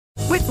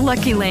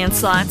Lucky Land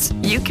Slots,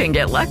 you can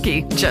get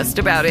lucky just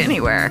about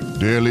anywhere.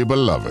 Dearly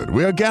beloved,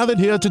 we are gathered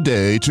here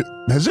today to...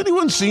 Has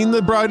anyone seen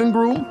the bride and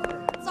groom?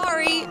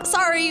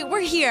 Sorry, we're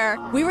here.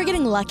 We were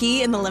getting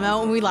lucky in the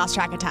limo and we lost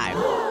track of time.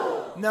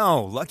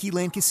 No, Lucky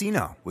Land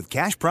Casino, with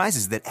cash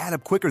prizes that add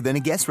up quicker than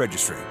a guest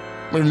registry.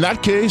 In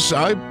that case,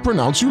 I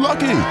pronounce you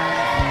lucky.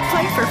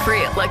 Play for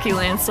free at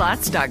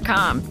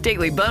LuckyLandSlots.com.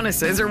 Daily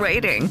bonuses are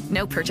waiting.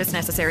 No purchase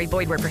necessary.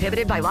 Void where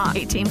prohibited by law.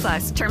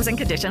 18+. Terms and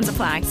conditions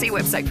apply. See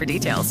website for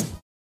details.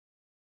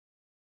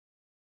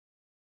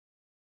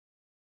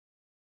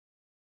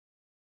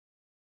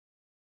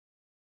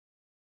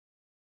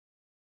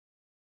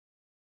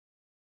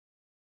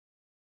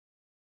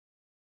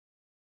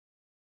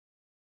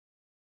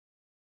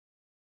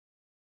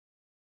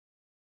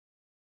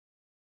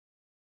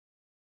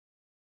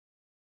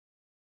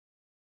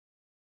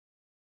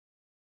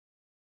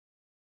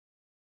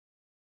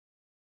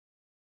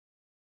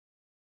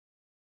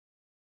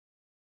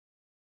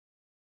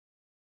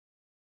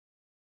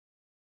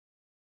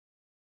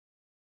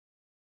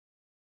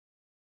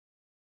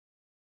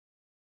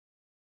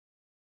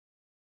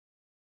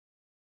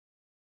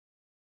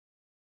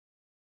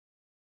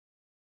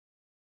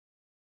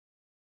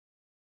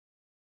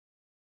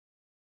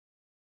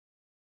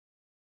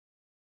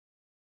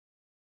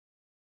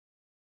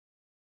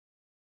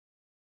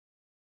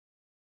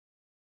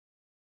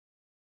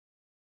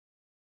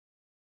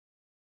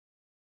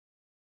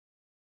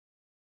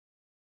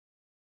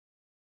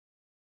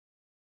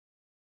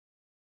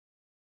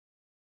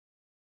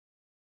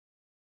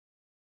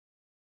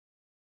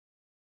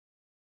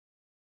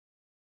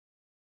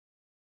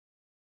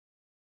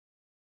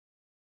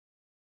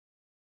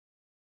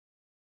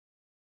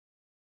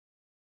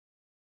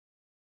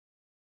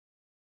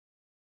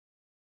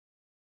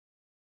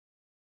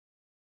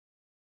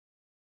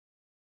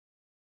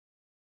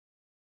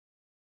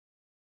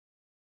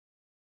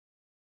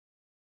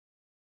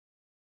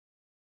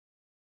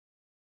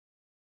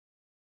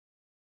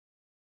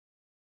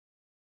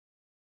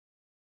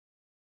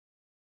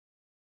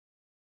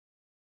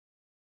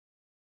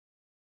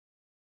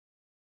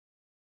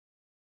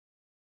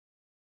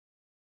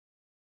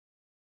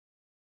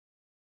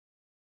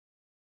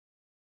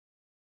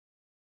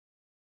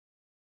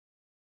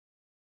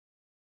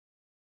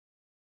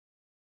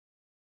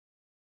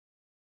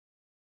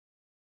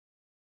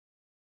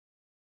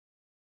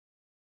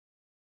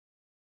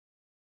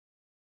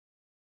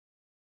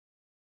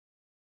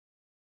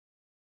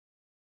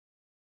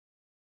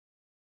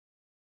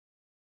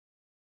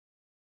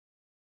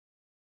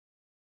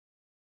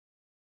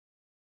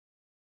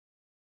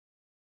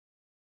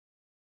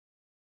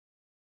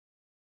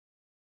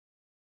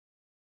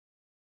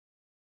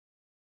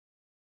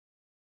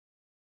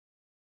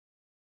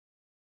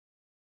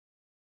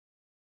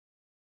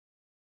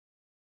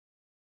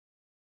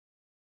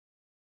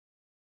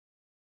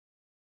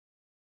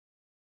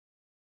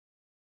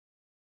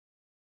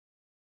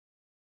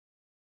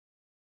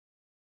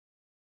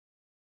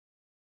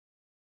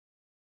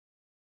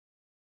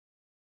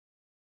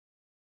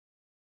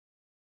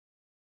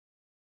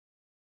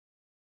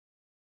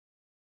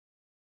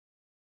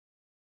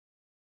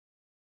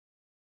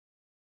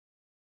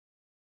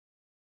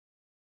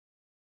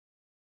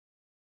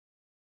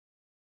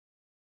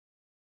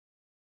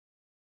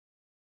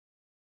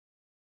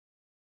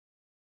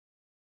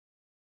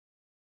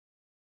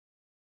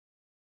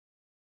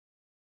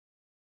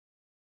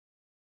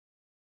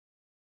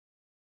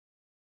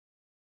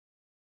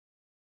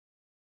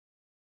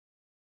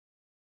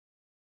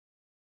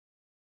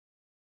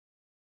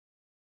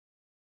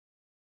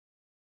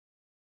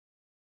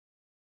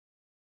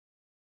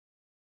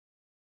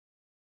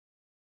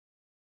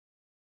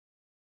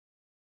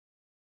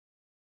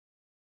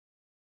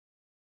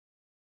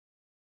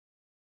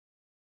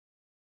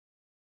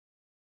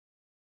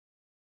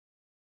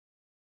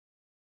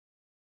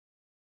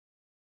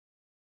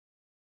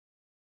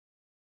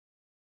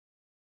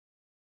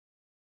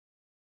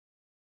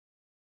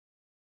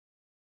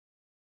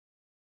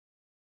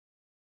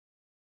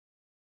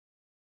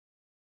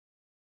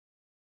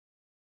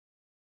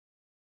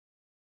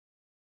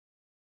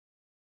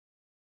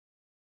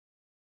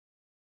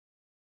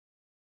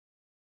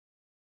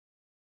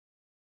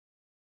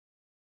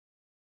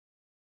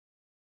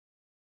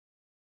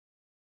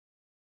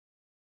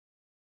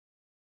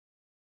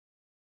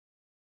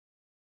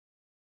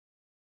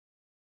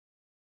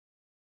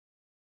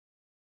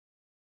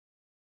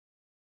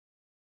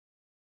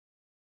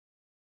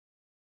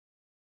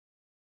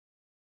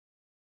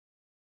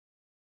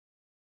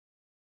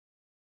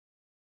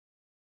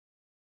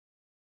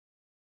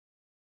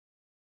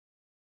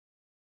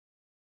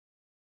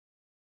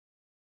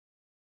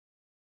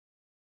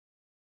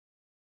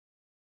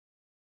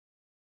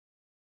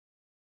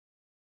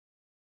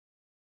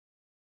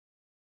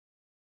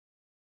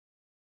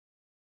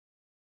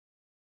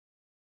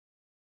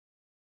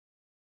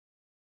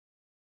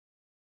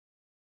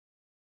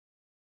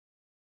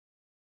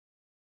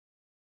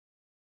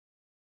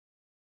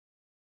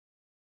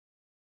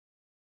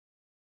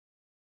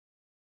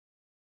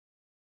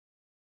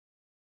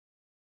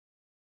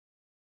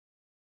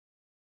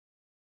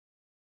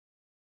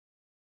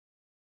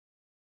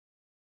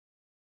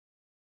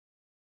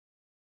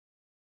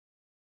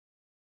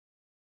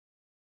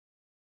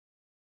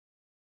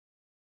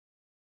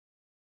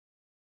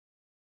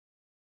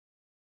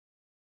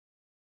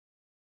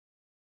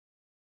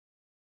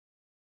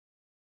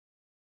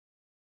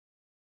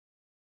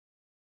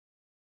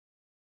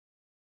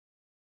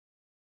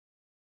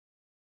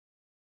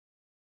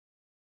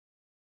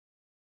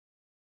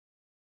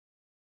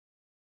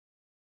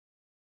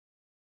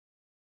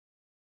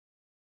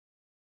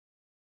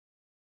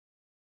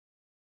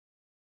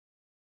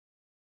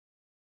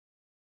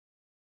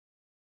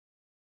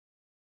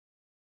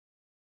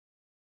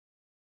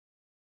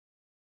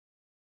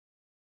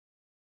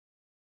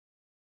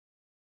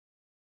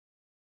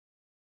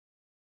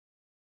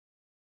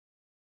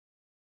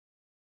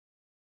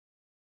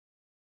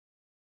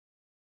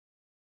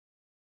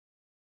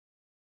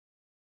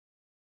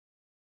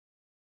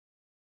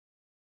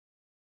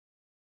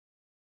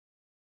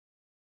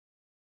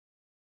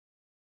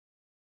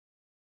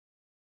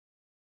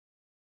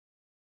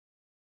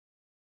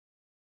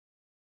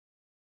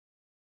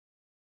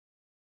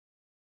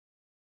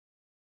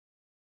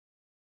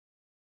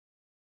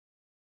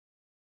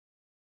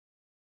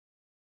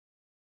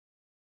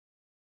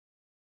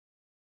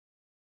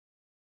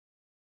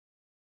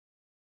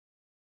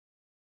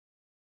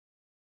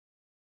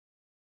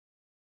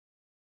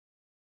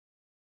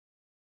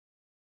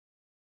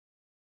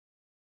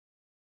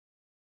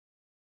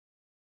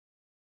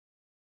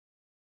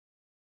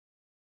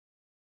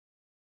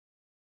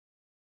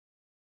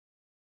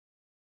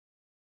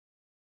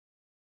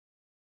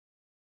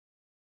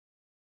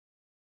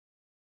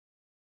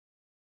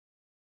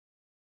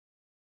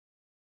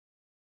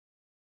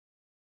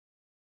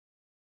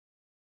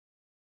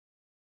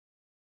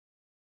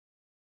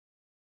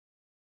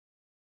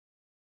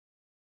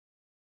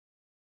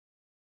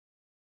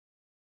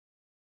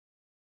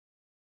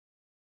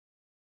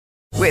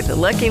 With the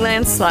Lucky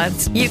Land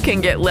Slots, you can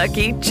get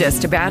lucky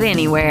just about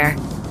anywhere.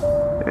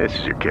 This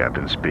is your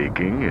captain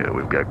speaking.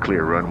 We've got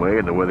clear runway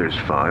and the weather's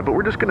fine, but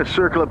we're just going to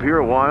circle up here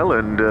a while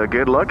and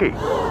get lucky.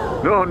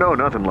 No,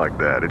 nothing like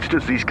that. It's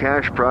just these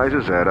cash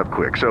prizes add up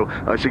quick. So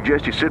I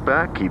suggest you sit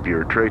back, keep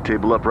your tray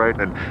table upright,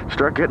 and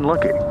start getting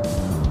lucky.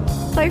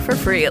 Play for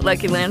free at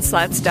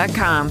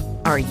LuckyLandSlots.com.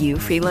 Are you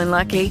feeling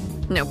lucky?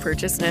 No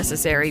purchase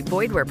necessary.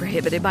 Void where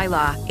prohibited by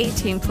law.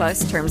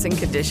 18+ terms and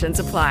conditions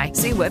apply.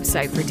 See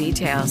website for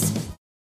details.